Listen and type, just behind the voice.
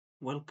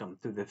Welcome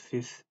to the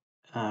fifth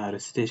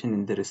recitation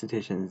in the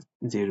Recitation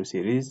 0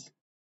 series.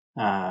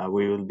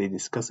 We will be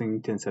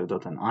discussing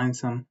Tensordot and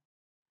Einsum.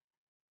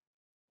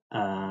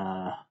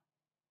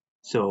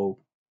 So,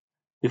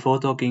 before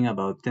talking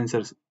about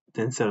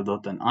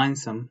Tensordot and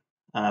Einsum,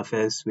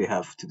 first we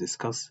have to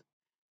discuss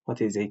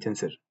what is a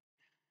tensor.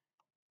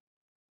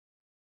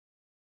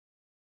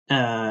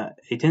 A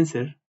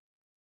tensor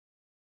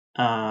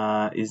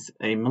is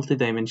a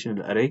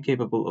multidimensional array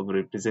capable of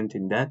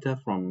representing data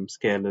from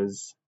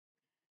scalars,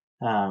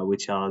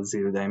 which are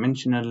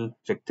zero-dimensional,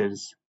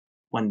 vectors,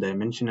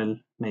 one-dimensional,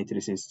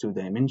 matrices,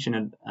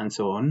 two-dimensional, and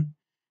so on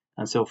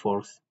and so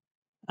forth,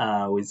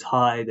 with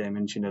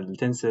high-dimensional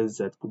tensors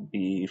that could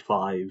be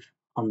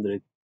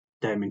 500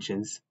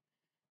 dimensions,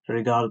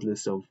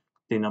 regardless of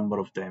the number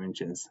of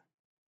dimensions.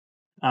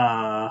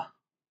 Both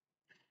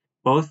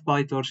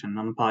PyTorch and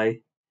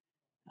NumPy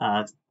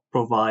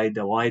provide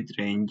a wide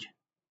range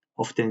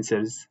of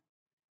tensors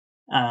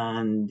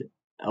and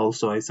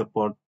also a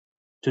support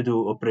to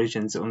do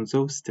operations on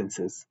those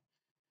tensors.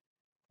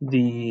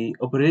 The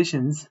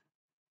operations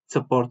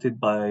supported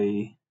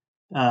by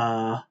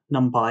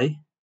NumPy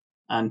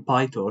and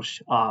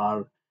PyTorch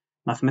are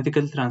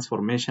mathematical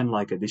transformation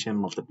like addition,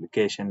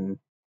 multiplication,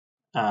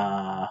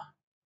 and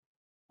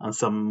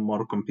some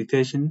more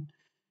computational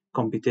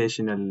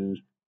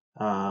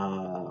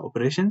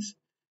operations.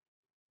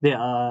 They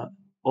are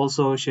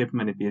also shape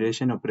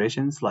manipulation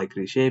operations like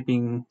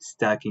reshaping,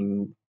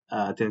 stacking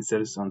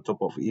tensors on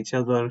top of each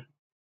other,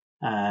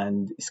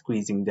 and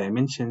squeezing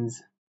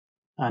dimensions,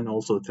 and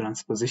also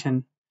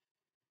transposition.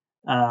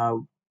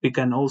 We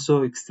can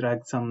also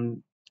extract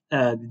some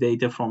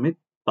data from it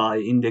by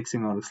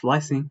indexing or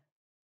slicing.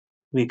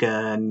 We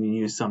can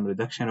use some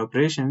reduction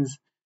operations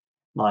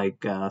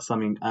like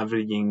summing,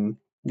 averaging,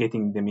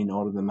 getting the mean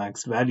or the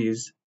max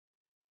values.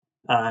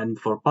 And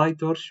for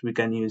PyTorch, we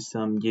can use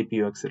some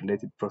GPU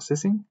accelerated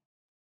processing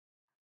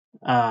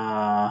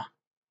that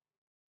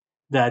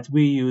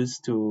we use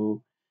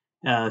to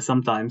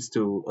sometimes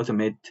to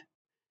automate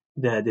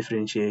the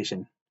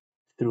differentiation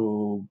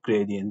through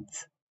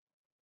gradients.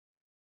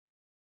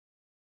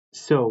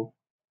 So,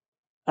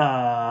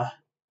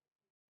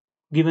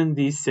 given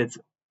these sets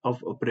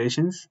of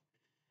operations,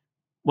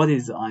 what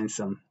is the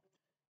Einsum?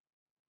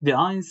 The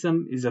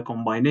Einsum is a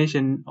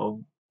combination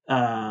of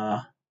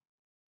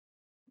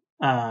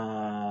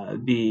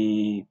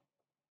the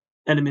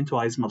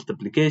element-wise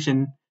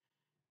multiplication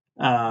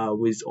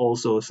with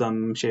also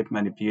some shape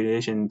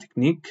manipulation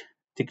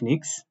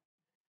techniques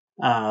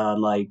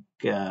like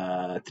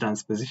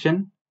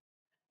transposition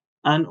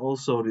and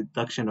also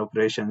reduction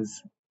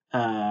operations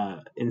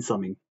in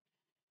summing.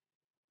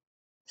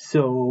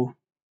 So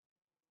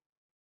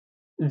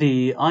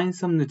the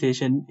Einsum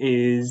notation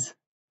is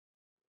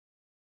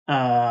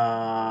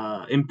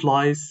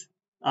implies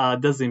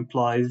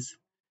the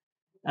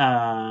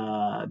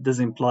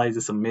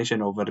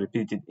summation over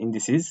repeated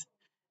indices,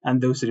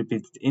 and those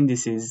repeated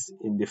indices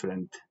in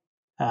different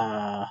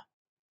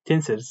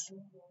tensors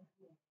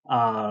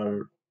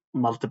are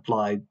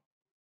multiplied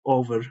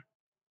over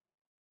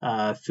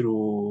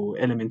through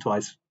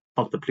element-wise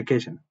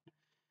multiplication.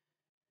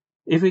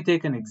 If we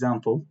take an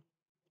example,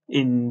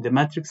 in the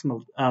matrix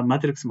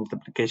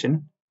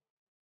multiplication,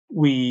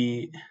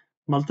 we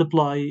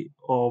multiply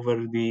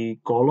over the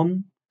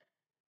column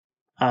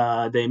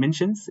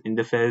dimensions in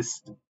the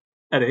first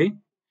array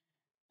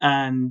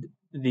and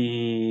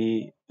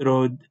the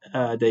row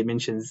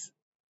dimensions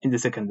in the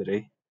second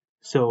array.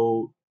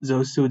 So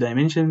those two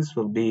dimensions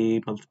will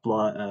be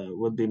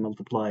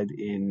multiplied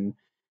in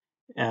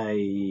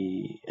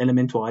a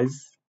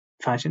element-wise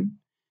fashion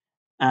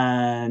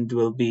and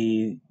will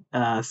be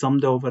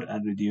summed over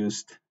and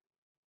reduced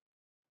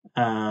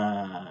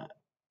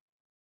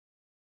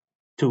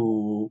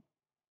to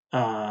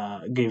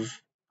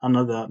give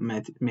another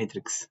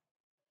matrix.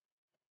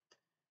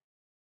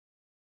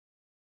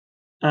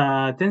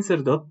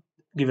 Tensordot,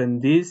 given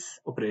these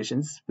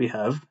operations we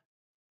have,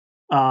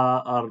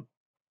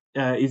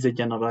 is a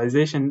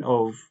generalization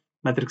of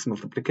matrix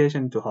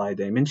multiplication to high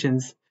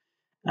dimensions,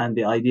 and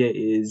the idea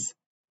is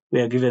we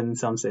are given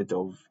some set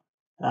of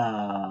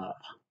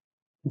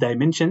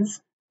dimension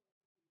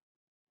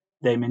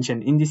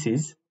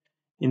indices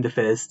in the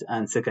first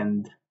and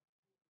second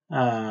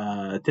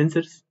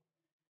tensors,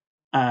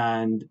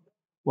 and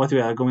what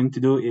we are going to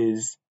do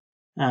is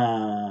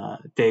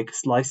take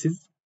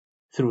slices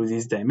through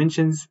these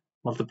dimensions,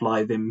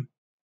 multiply them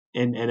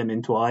in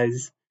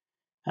element-wise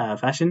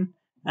fashion,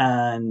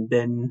 and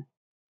then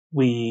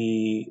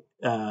we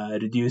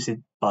reduce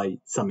it by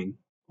summing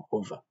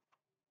over.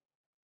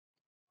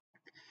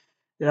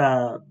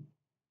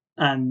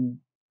 And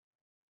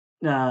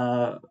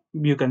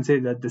you can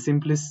say that the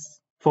simplest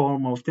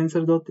form of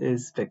Tensordot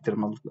is vector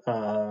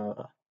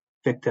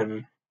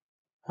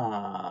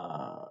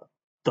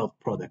dot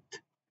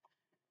product.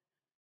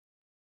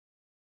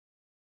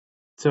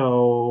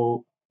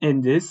 So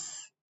in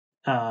this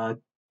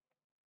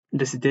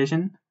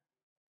recitation,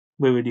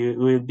 we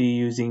will be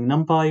using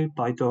NumPy,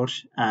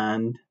 PyTorch,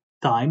 and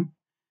time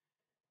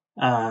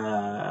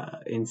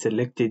in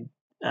selected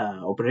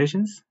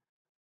operations.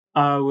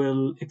 I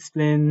will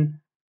explain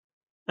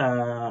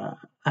a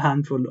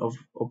handful of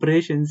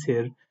operations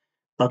here,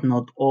 but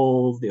not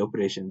all the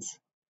operations.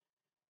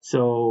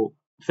 So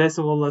first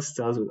of all, let's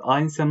start with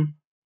Einsum.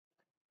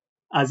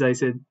 As I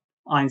said,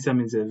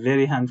 Einsum is a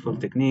very handful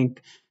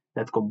technique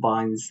that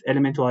combines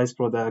element-wise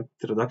product,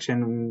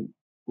 reduction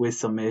with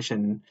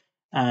summation,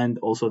 and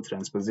also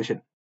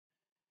transposition.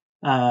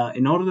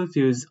 In order to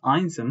use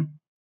Einsum,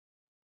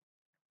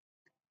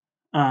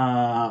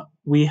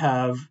 we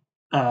have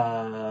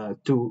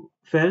to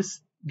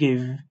first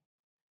give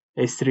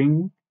a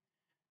string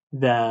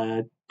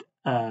that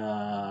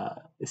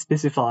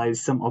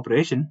specifies some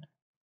operation.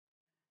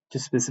 To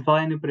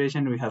specify an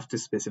operation, we have to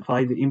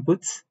specify the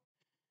inputs,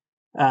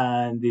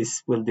 and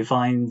this will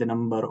define the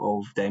number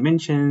of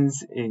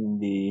dimensions in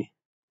the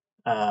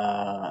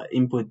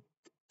input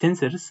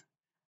tensors,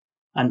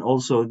 and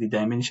also the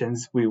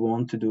dimensions we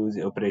want to do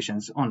the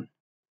operations on.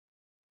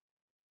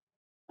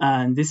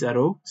 And this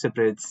arrow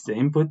separates the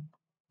input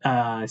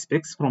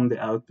specs from the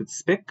output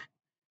spec,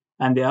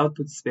 and the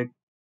output spec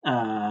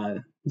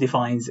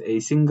defines a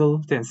single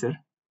tensor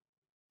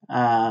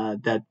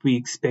that we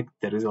expect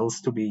the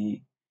results to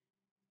be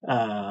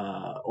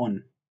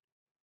on.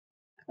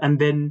 And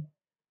then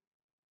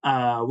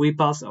we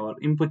pass our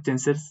input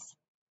tensors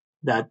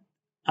that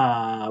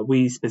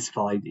we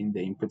specified in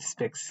the input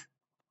specs.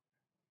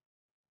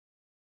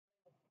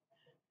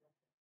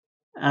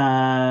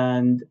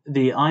 And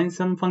the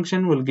Einsum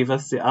function will give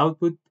us the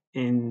output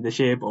in the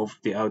shape of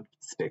the output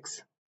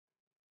specs.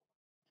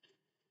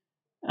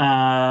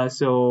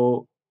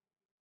 So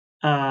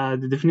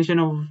the definition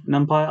of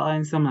NumPy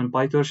Einsum and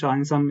PyTorch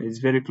Einsum is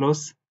very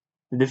close.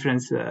 The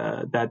difference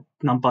that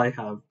NumPy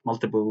have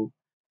multiple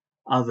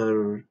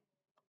other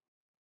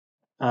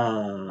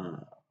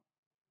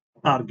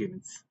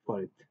arguments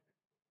for it.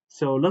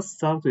 So let's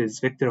start with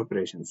vector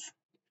operations.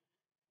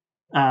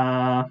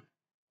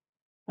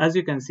 As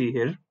you can see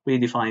here, we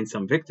define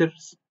some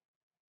vectors,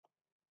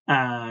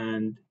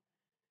 and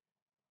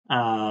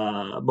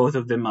both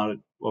of them are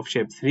of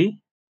shape 3.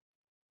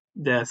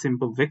 They are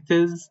simple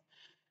vectors.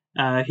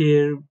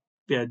 Here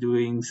we are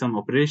doing some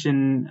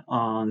operation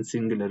on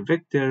singular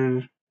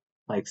vector,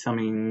 like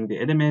summing the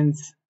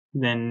elements.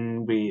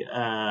 Then we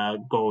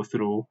go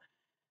through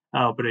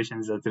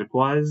operations that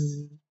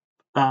requires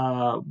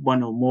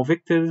one or more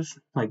vectors,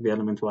 like the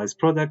element-wise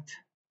product,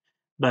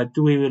 but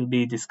we will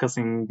be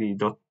discussing the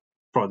dot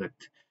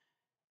product.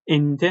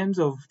 In terms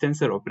of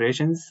tensor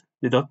operations,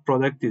 the dot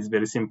product is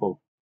very simple.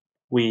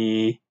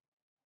 We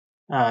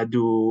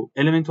do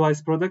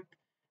element-wise product,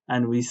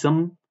 and we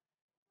sum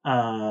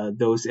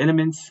those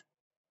elements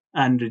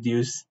and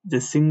reduce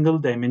the single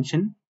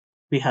dimension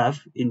we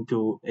have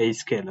into a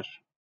scalar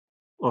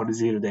or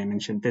zero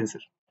dimension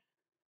tensor.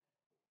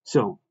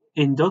 So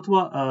in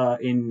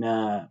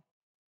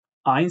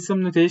Einsum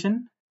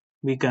notation,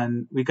 we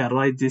can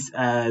write this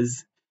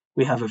as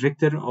we have a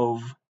vector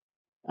of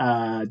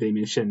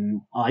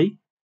dimension I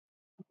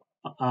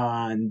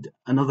and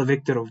another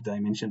vector of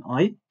dimension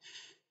I.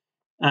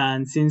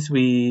 And since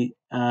we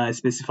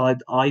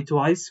specified I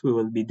twice, we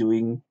will be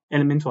doing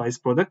element-wise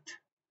product.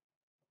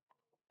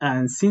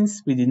 And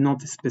since we did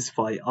not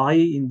specify I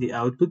in the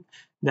output,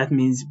 that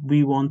means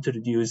we want to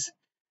reduce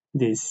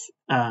this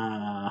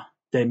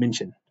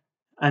dimension.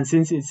 And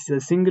since it's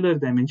a singular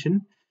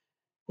dimension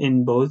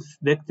in both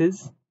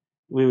vectors,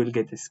 we will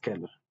get a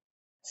scalar,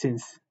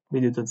 since we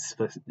did not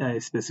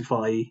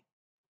specify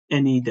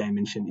any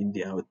dimension in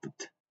the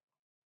output.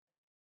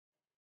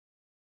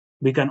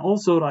 We can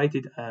also write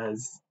it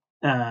as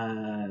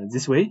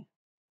this way,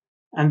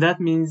 and that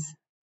means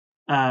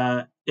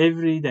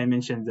every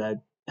dimension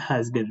that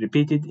has been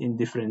repeated in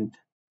different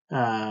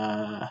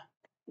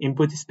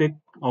input spec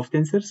of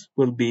tensors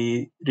will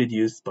be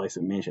reduced by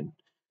summation,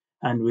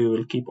 and we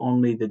will keep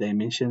only the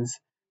dimensions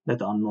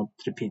that are not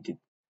repeated.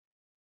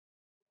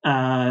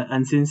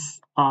 And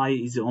since I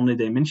is the only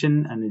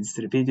dimension and it's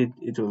repeated,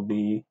 it will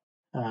be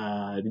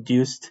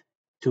reduced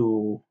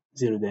to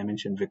zero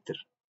dimension vector.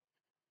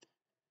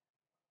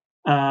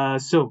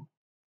 So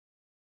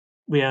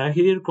we are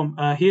here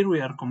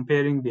we are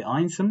comparing the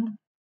Einsum,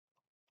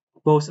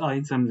 both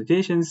Einsum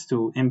notations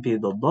to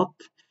mp.dot,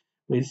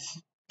 which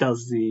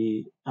does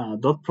the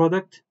dot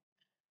product,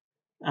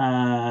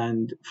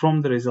 and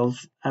from the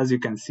results, as you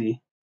can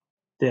see,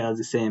 they are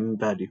the same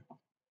value.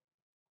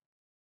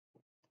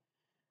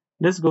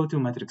 Let's go to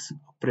matrix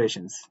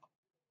operations.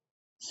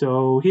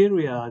 So here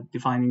we are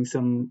defining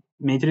some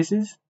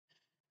matrices,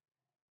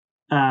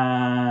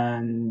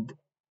 and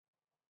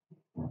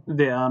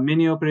there are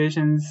many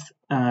operations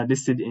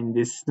listed in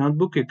this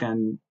notebook. You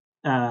can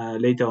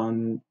later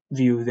on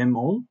view them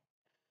all.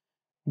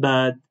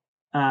 But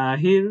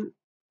here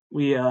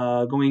we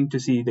are going to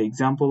see the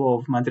example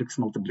of matrix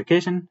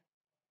multiplication.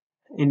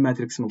 In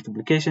matrix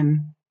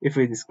multiplication, if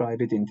we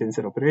describe it in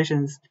tensor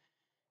operations,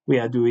 we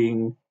are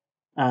doing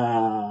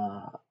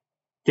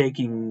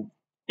taking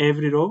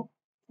every row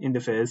in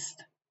the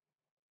first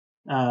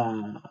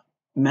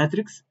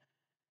matrix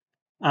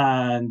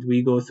and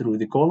we go through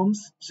the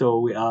columns. So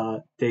we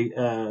are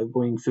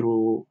going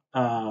through,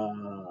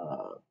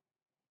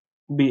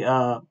 we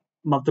are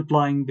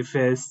multiplying the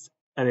first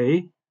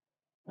array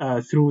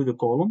through the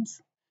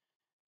columns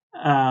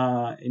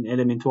in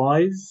element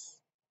wise,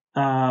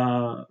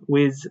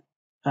 with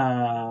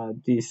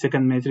the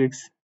second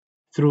matrix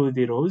through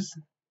the rows,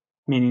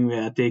 meaning we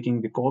are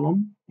taking the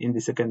column in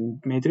the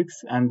second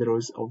matrix and the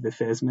rows of the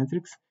first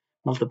matrix,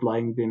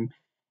 multiplying them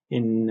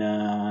in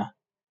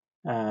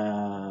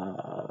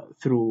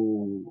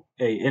through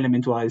a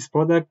element-wise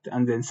product,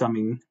 and then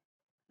summing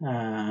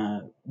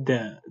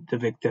the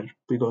vector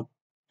we got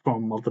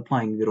from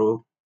multiplying the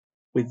row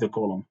with the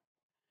column.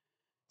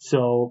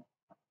 So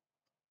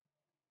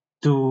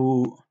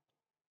to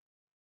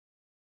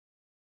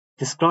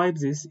describe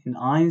this in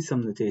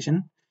Einsum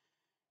notation,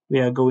 we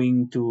are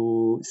going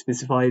to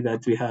specify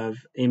that we have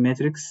a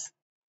matrix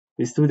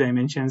with two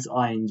dimensions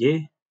I and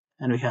j,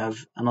 and we have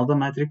another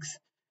matrix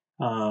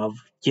of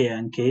j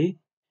and k,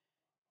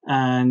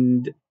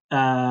 and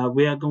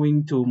we are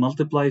going to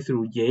multiply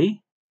through j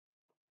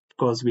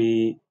because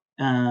we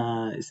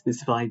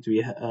specified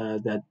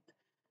that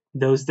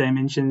those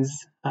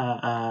dimensions,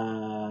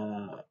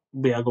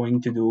 we are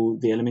going to do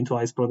the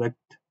element-wise product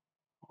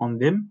on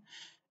them.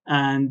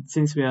 And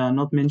since we are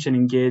not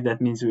mentioning j,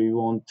 that means we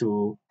want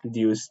to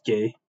reduce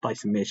j by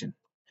summation.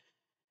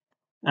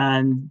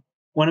 And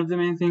one of the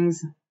main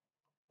things,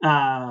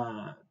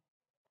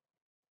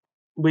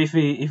 if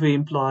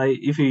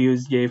we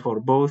use j for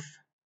both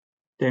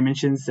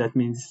dimensions, that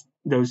means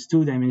those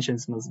two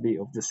dimensions must be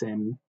of the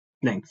same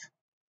length.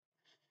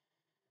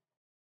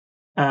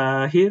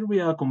 Here we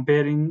are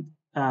comparing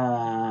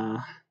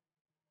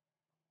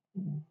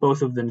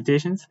both of the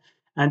notations,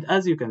 and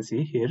as you can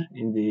see here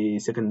in the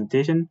second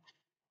notation,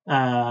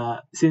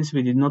 since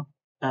we did not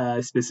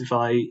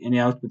specify any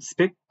output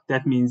spec,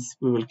 that means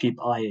we will keep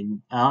I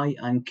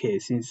and k,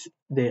 since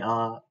they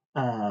are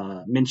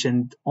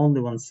mentioned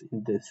only once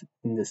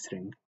in the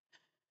string,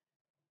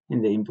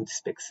 in the input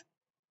specs.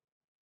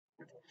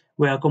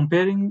 We are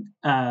comparing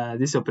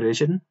this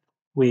operation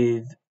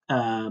with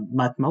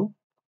matmul,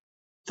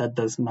 that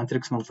does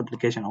matrix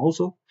multiplication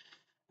also,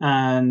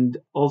 and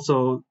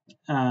also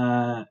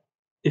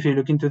if you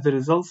look into the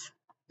results,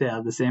 they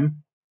are the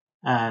same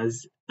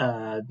as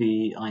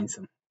the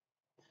Einsum.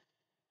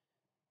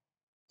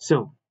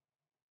 So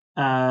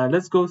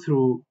let's go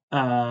through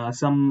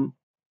some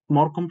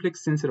more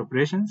complex tensor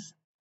operations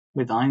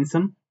with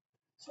Einsum.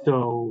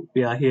 So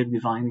we are here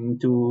defining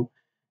two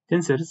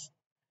tensors,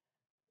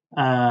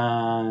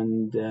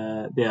 and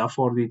they are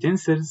for the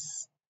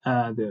tensors,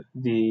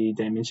 the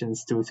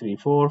dimensions 2, 3,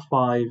 4,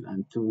 5,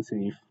 and 2,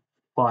 3,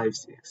 5,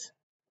 6.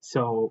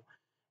 So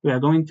we are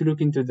going to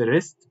look into the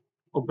rest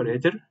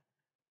operator.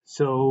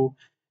 So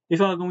if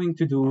we are going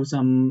to do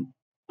some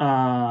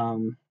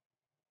Einsum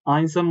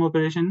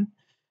operation,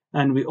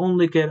 and we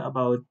only care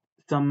about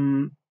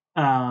some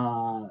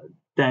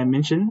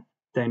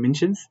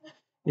dimensions,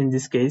 in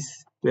this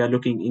case we are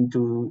looking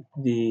into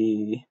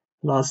the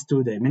last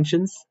two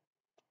dimensions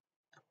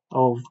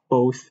of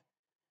both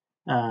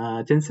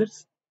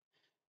tensors,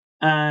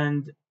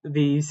 and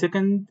the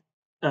second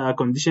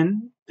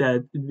condition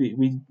that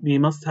we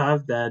must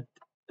have that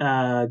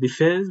the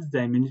first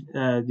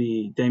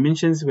the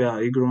dimensions we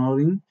are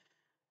ignoring,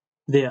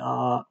 they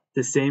are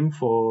the same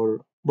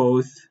for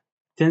both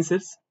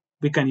tensors.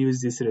 We can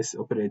use this rest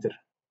operator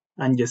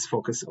and just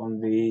focus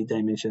on the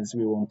dimensions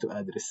we want to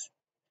address,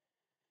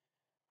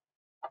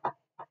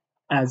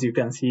 as you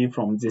can see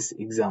from this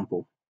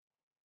example.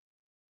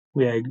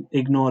 We are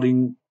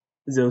ignoring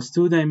those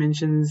two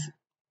dimensions.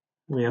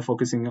 We are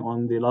focusing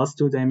on the last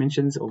two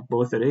dimensions of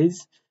both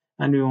arrays,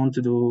 and we want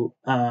to do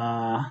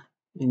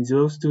in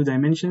those two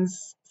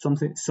dimensions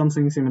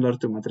something similar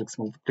to matrix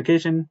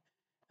multiplication,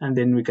 and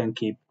then we can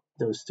keep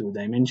those two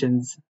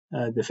dimensions,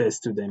 the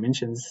first two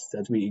dimensions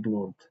that we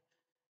ignored,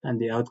 and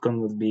the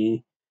outcome would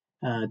be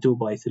 2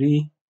 by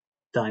 3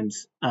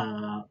 times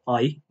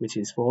I, which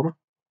is 4,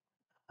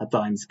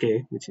 times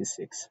k, which is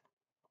 6.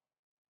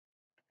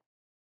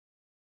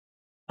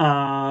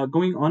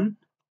 Going on,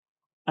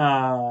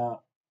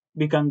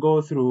 we can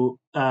go through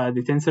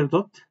the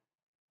Tensordot,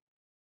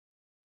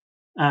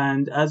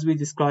 and as we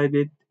described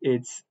it,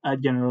 it's a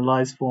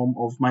generalized form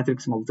of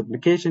matrix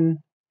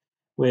multiplication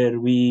where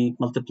we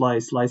multiply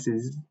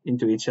slices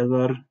into each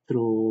other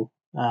through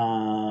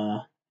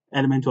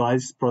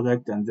element-wise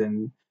product and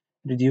then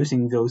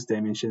reducing those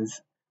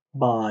dimensions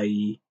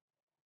by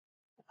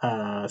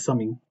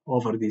summing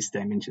over these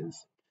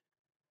dimensions.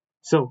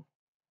 So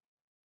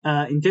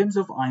in terms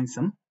of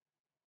Einsum,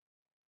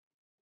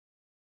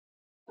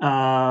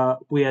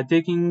 we are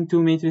taking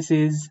two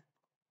matrices.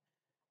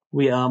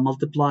 We are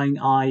multiplying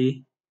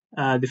I,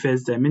 the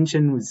first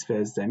dimension with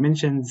first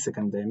dimension, the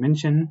second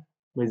dimension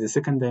with the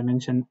second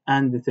dimension,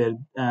 and the third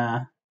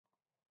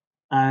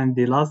and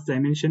the last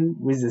dimension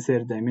with the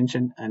third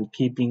dimension, and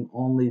keeping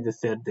only the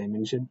third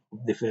dimension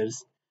of the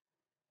first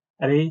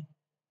array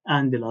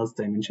and the last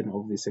dimension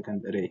of the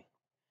second array.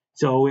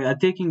 So we are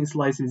taking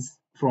slices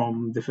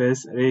from the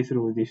first array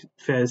through the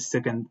first,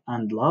 second,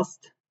 and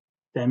last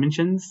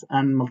dimensions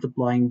and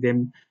multiplying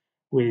them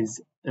with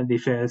the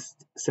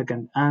first,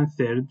 second, and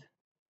third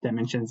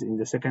dimensions in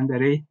the second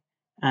array,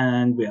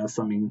 and we are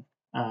summing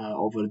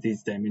over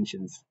these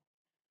dimensions.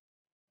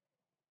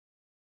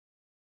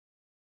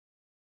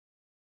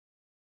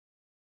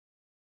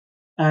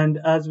 And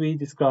as we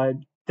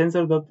described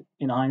Tensordot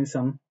in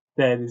Einsum,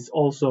 there is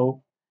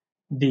also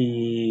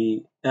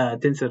the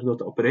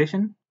Tensordot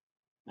operation,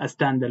 a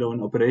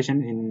standalone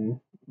operation in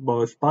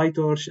both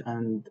PyTorch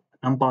and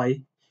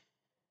NumPy.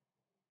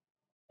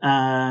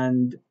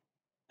 And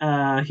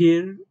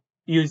here,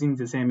 using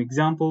the same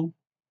example,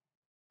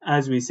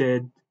 as we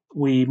said,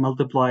 we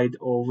multiplied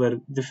over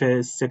the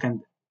first,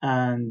 second,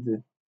 and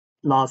the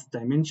last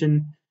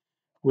dimension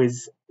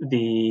with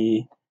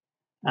the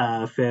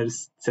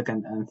first,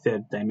 second, and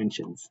third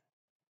dimensions.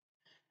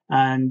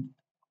 And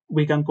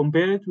we can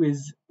compare it with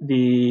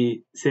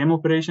the same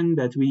operation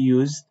that we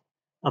used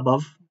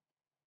above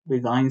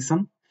with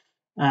Einsum,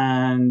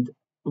 and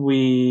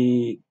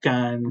we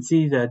can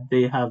see that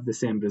they have the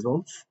same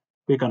results.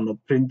 We cannot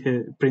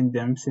print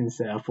them since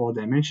they are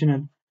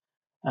four-dimensional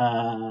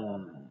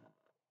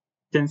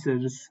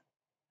tensors,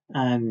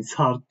 and it's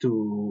hard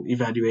to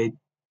evaluate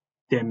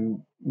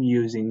them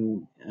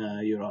using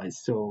your eyes.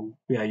 So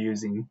we are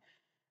using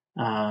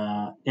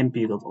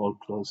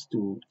mp.allclose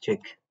to check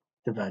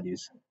the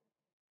values.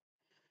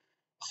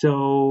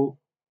 So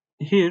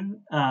here,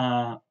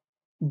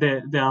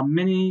 there are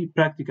many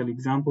practical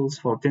examples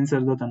for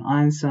Tensordot and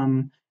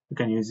Einsum. You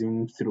can use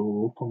them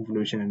through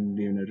convolutional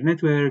neural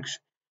networks.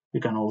 You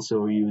can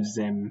also use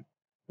them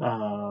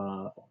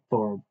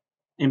for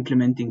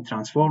implementing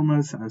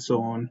transformers and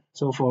so on and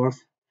so forth.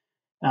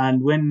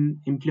 And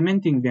when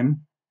implementing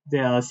them,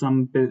 there are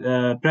some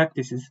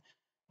practices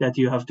that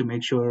you have to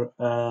make sure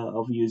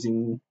of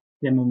using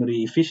the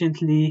memory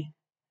efficiently.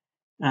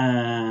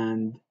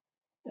 And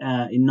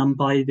in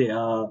NumPy,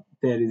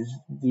 there is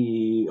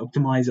the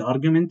optimize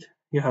argument.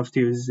 You have to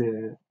use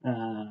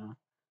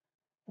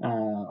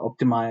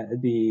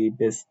optimize the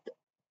best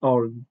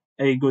or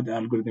a good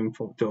algorithm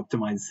to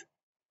optimize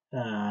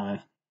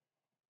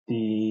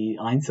the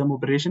Einsum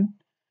operation.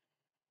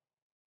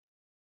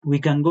 We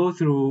can go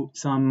through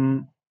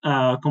some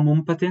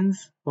common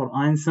patterns for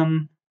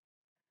Einsum.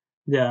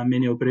 There are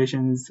many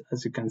operations,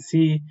 as you can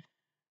see,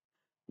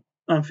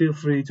 and feel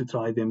free to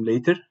try them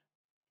later.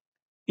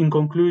 In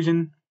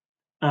conclusion,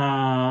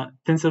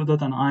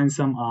 Tensordot and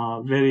Einsum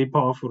are very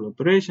powerful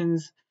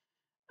operations,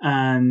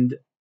 and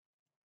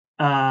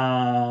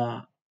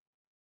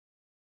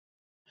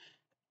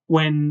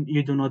when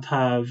you do not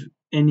have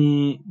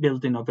any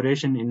built-in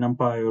operation in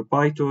NumPy or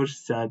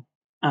PyTorch, that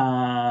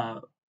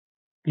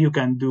you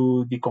can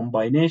do the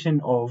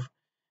combination of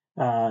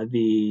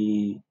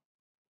the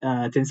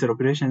tensor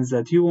operations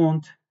that you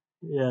want.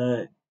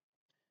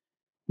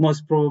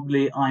 Most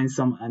probably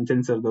Einsum and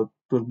Tensordot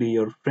will be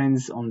your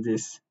friends on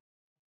this,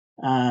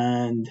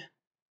 and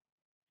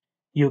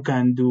you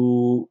can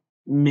do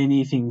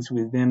many things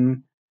with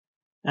them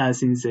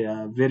since they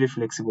are very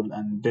flexible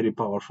and very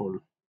powerful.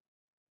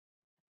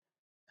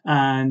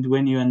 And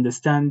when you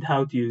understand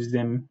how to use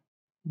them,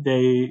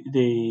 they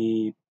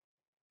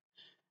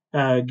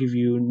give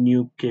you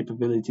new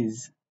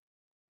capabilities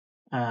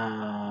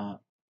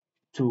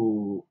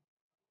to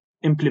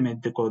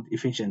implement the code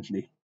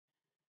efficiently.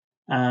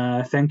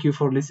 Thank you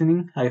for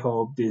listening. I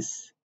hope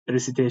this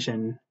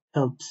recitation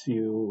helps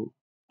you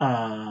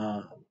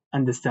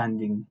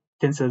understanding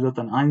Tensordot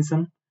and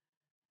Einsum.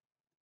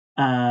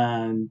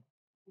 And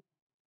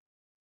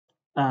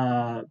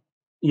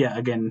yeah,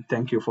 again,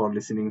 thank you for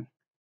listening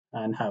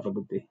and have a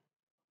good day.